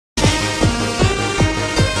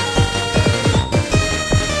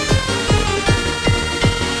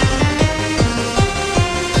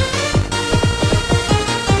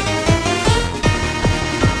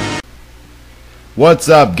What's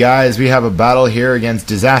up, guys? We have a battle here against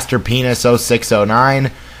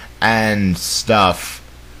Disasterpiece0602 and stuff.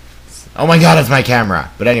 Oh my god, it's my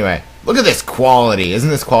camera. But anyway, look at this quality.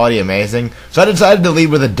 Isn't this quality amazing? So I decided to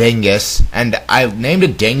lead with a dingus, and I named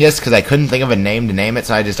it dingus because I couldn't think of a name to name it,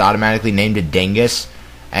 so I just automatically named it dingus.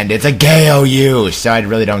 And it's a gay OU, so I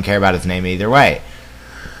really don't care about its name either way.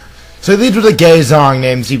 So he leads with a gay song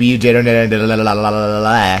named CPUJ,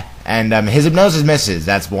 and his hypnosis misses.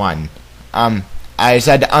 That's one. I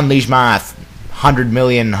decided to unleash my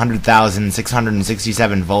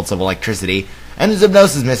 100,100,667 volts of electricity, and his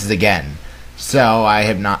hypnosis misses again. So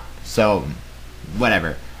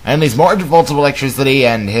whatever. I unleash more volts of electricity,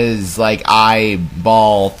 and his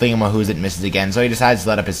eyeball thingamahoos it misses again. So he decides to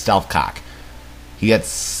let up his stealth cock. He gets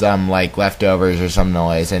some leftovers or some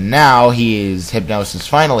noise, and now his hypnosis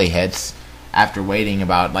finally hits. After waiting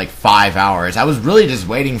about 5 hours. I was really just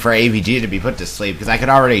waiting for AVG to be put to sleep, because I could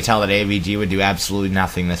already tell that AVG would do absolutely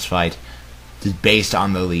nothing this fight, just based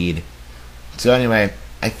on the lead. So anyway,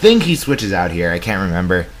 I think he switches out here. I can't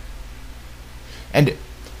remember. And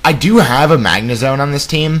I do have a Magnezone on this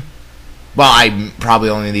team. Well, I'm probably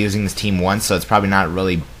only using this team once, so it's probably not a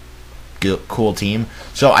really cool team.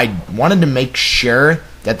 So I wanted to make sure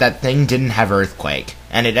that that thing didn't have Earthquake.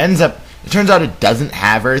 And it turns out it doesn't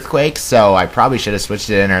have Earthquake, so I probably should have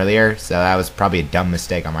switched it in earlier, so that was probably a dumb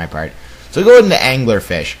mistake on my part. So go into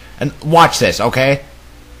Anglerfish, and watch this, okay?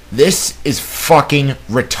 This is fucking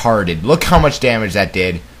retarded. Look how much damage that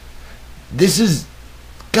did. This is...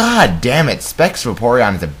 God damn it, Specs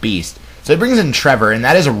Vaporeon is a beast. So he brings in Trevor, and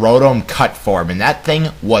that is a Rotom cut form, and that thing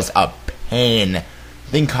was a pain. The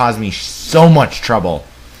thing caused me so much trouble.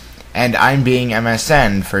 And I'm being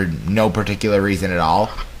MSN for no particular reason at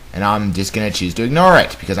all. And I'm just going to choose to ignore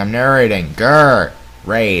it, because I'm narrating. Grr!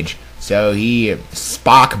 Rage. So he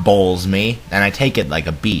Spock bowls me, and I take it like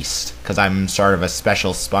a beast, because I'm sort of a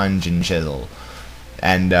special sponge and chisel.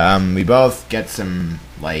 And we both get some,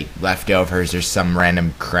 leftovers or some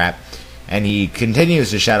random crap. And he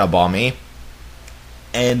continues to Shadow Ball me.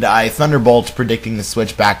 And I Thunderbolt, predicting the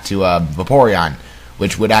switch back to Vaporeon,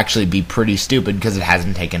 which would actually be pretty stupid, because it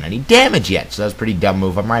hasn't taken any damage yet. So that was a pretty dumb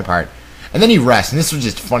move on my part. And then he rests, and this was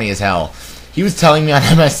just funny as hell. He was telling me on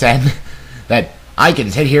MSN that I can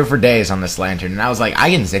sit here for days on this Lantern, and I was like,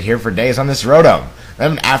 I can sit here for days on this Rotom.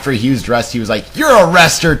 Then after he used rest, he was like, you're a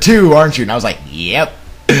rester too, aren't you? And I was like, yep.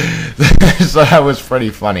 So that was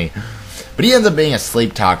pretty funny. But he ends up being a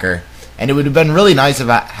sleep talker, and it would have been really nice had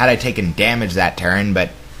I taken damage that turn,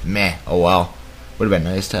 but meh, oh well. Would have been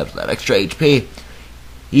nice to have that extra HP.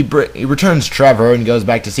 He returns Trevor and goes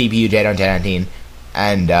back to CPUJ1991.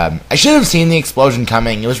 And I should have seen the explosion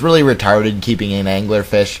coming. It was really retarded keeping an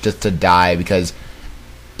Anglerfish just to die, because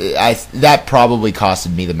that probably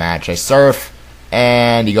costed me the match. I surf,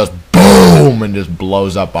 and he goes boom and just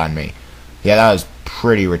blows up on me. Yeah, that was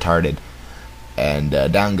pretty retarded. And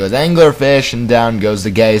down goes Anglerfish, and down goes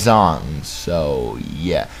the gay song. So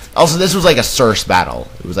yeah. Also, this was like a Surse battle.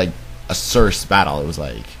 It was like a Surse battle. It was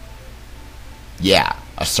like, yeah,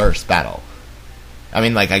 a Surse battle. I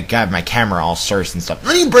mean, I got my camera all Surse and stuff.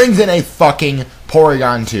 Then he brings in a fucking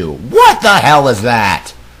Porygon 2. What the hell is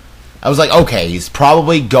that? I was like, okay, he's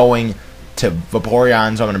probably going to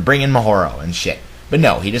Vaporeon, so I'm going to bring in Mahoro and shit. But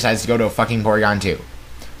no, he decides to go to a fucking Porygon 2.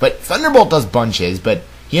 But Thunderbolt does bunches, but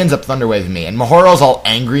he ends up Thunder Waving me. And Mahoro's all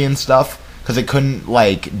angry and stuff, because it couldn't,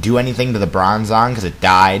 do anything to the Bronzong, because it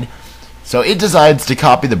died. So it decides to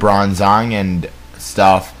copy the Bronzong and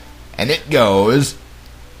stuff, and it goes...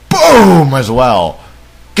 boom as well.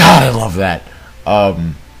 God, I love that.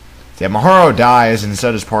 Yeah, Mahoro dies, and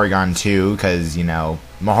so does Porygon 2, because,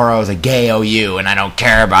 Mahoro is a gay OU, and I don't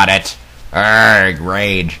care about it. Urgh,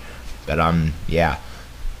 rage. But, yeah.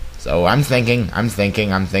 So I'm thinking. Why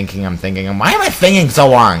am I thinking so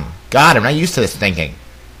long? God, I'm not used to this thinking.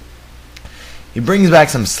 He brings back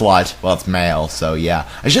some slut. Well, it's male, so yeah.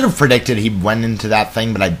 I should have predicted he went into that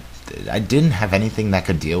thing, but I didn't have anything that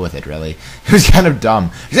could deal with it, really. It was kind of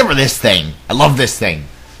dumb. Except for this thing. I love this thing.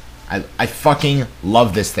 I fucking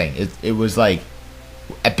love this thing. It was like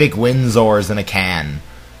epic Windsors in a can.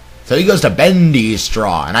 So he goes to Bendy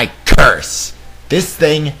Straw, and I curse. This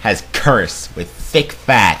thing has curse with thick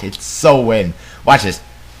fat. It's so win. Watch this.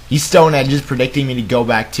 He's Stone Edges predicting me to go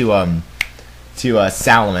back to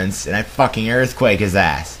Salamence, and I fucking Earthquake his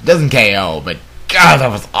ass. It doesn't KO, but God, that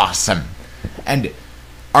was awesome. And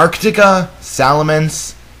Arctica,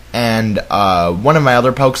 Salamence, and one of my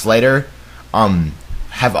other pokes later,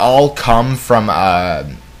 have all come from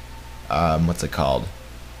what's it called?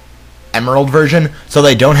 Emerald version, so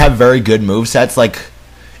they don't have very good movesets.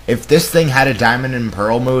 If this thing had a Diamond and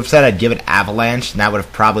Pearl moveset, I'd give it Avalanche, and that would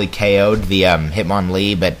have probably KO'd the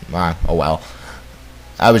Hitmonlee, but, oh well.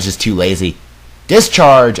 I was just too lazy.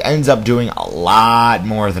 Discharge ends up doing a lot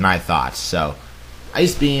more than I thought, so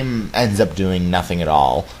Ice Beam ends up doing nothing at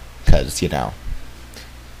all, because, you know,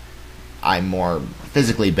 I'm more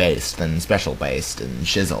physically based than special based and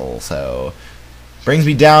shizzle, so brings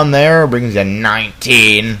me down there, brings me to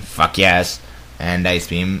 19, fuck yes, and Ice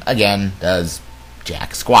Beam, again, does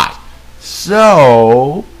jack squat.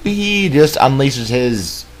 So, he just unleashes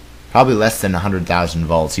his probably less than 100,000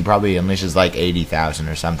 volts. He probably unleashes like 80,000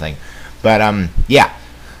 or something. But, yeah.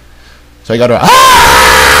 So I go to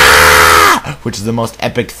which is the most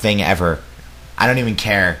epic thing ever. I don't even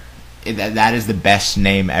care. That is the best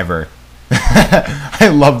name ever.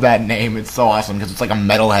 I love that name. It's so awesome because it's like a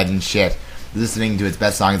metalhead and shit. Listening to its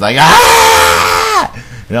best song, it's like, ah!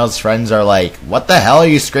 And all his friends are like, what the hell are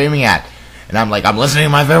you screaming at? And I'm like, I'm listening to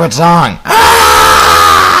my favorite song.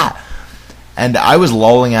 Ah! And I was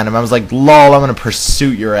lolling at him. I was like, lol, I'm going to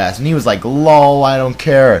pursue your ass. And he was like, lol, I don't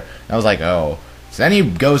care. And I was like, oh. So then he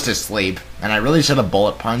goes to sleep. And I really should have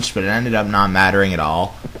bullet punched, but it ended up not mattering at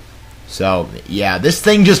all. So, yeah, this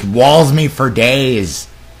thing just walls me for days.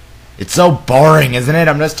 It's so boring, isn't it?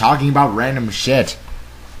 I'm just talking about random shit.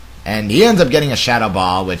 And he ends up getting a Shadow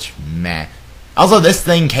Ball, which, meh. Also, this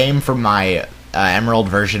thing came from my Emerald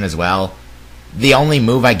version as well. The only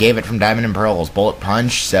move I gave it from Diamond and Pearl was Bullet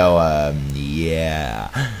Punch, so,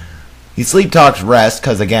 yeah. He Sleep Talks Rest,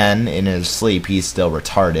 because, again, in his sleep, he's still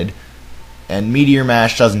retarded. And Meteor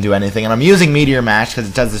Mash doesn't do anything, and I'm using Meteor Mash because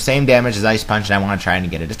it does the same damage as Ice Punch, and I want to try and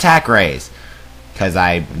get it Attack Raise. Because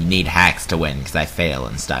I need hacks to win, because I fail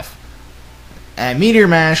and stuff. And Meteor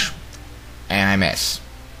Mash, and I miss.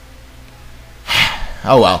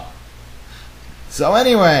 Oh well. So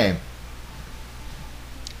anyway,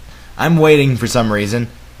 I'm waiting for some reason,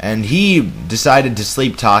 and he decided to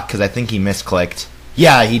sleep talk because I think he misclicked.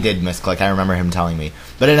 Yeah, he did misclick, I remember him telling me.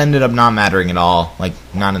 But it ended up not mattering at all, like,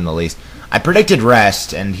 not in the least. I predicted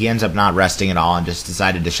rest, and he ends up not resting at all and just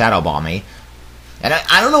decided to Shadow Ball me. And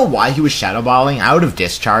I don't know why he was Shadow Balling. I would have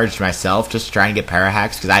discharged myself just to try and get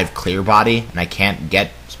Parahacks because I have Clear Body, and I can't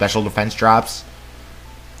get special defense drops.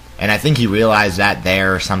 And I think he realized that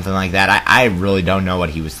there or something like that. I really don't know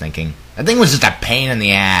what he was thinking. That thing was just a pain in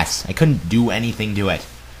the ass. I couldn't do anything to it.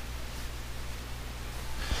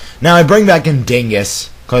 Now I bring back in Dingus,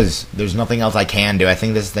 because there's nothing else I can do. I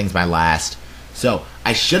think this thing's my last. So,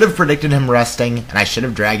 I should have predicted him resting, and I should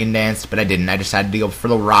have Dragon Danced, but I didn't. I decided to go for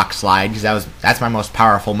the Rock Slide, because that's my most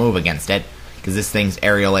powerful move against it. Because this thing's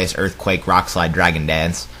Aerial Ace, Earthquake, Rock Slide, Dragon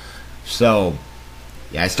Dance. So,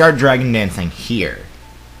 yeah, I start Dragon Dancing here.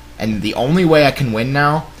 And the only way I can win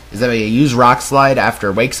now is that I use Rock Slide after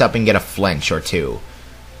it wakes up and get a flinch or two.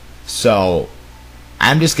 So,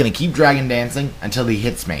 I'm just going to keep Dragon Dancing until he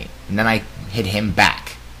hits me. And then I hit him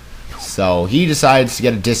back. So, he decides to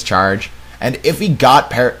get a Discharge. And if he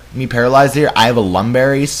got me paralyzed here, I have a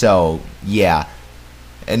Lumberry, so, yeah.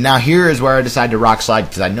 And now here is where I decide to Rock Slide,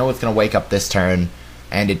 because I know it's going to wake up this turn.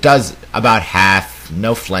 And it does about half,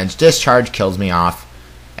 no flinch. Discharge kills me off.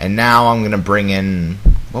 And now I'm going to bring in...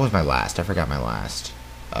 What was my last? I forgot my last.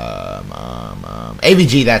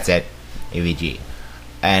 AVG, that's it. AVG.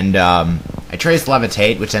 And, I Trace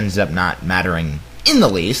Levitate, which ends up not mattering in the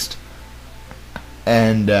least.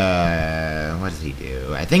 And, what does he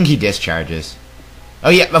do? I think he discharges. Oh,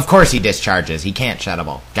 yeah, of course he discharges. He can't Shadow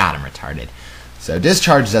Ball. God, I'm retarded. So,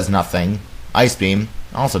 Discharge does nothing. Ice Beam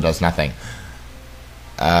also does nothing.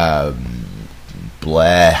 Bleh.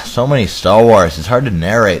 So many Star Wars. It's hard to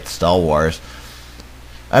narrate Star Wars.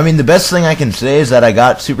 I mean, the best thing I can say is that I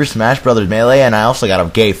got Super Smash Bros. Melee, and I also got a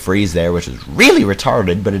gay freeze there, which is really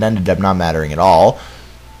retarded, but it ended up not mattering at all.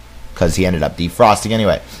 Because he ended up defrosting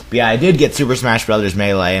anyway. But yeah, I did get Super Smash Bros.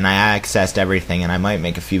 Melee, and I accessed everything, and I might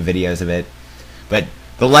make a few videos of it. But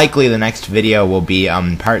likely the next video will be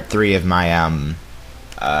part 3 of my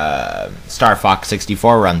Star Fox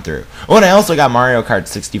 64 run-through. Oh, and I also got Mario Kart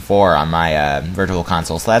 64 on my Virtual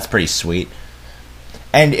Console, so that's pretty sweet.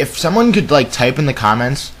 And if someone could like type in the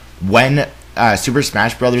comments when Super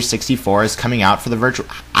Smash Bros. 64 is coming out for the Virtual...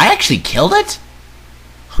 I actually killed it?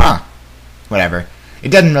 Huh. Whatever. It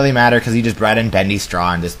doesn't really matter because he just brought in Bendy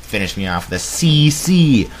Straw and just finished me off with a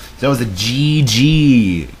CC. So it was a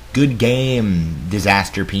GG. Good game.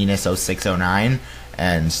 Disasterpiece0609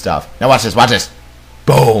 and stuff. Now watch this, watch this.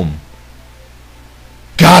 Boom.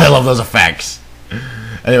 God, I love those effects.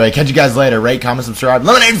 Anyway, catch you guys later. Rate, comment, subscribe.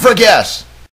 Lemonade FRIK, yes!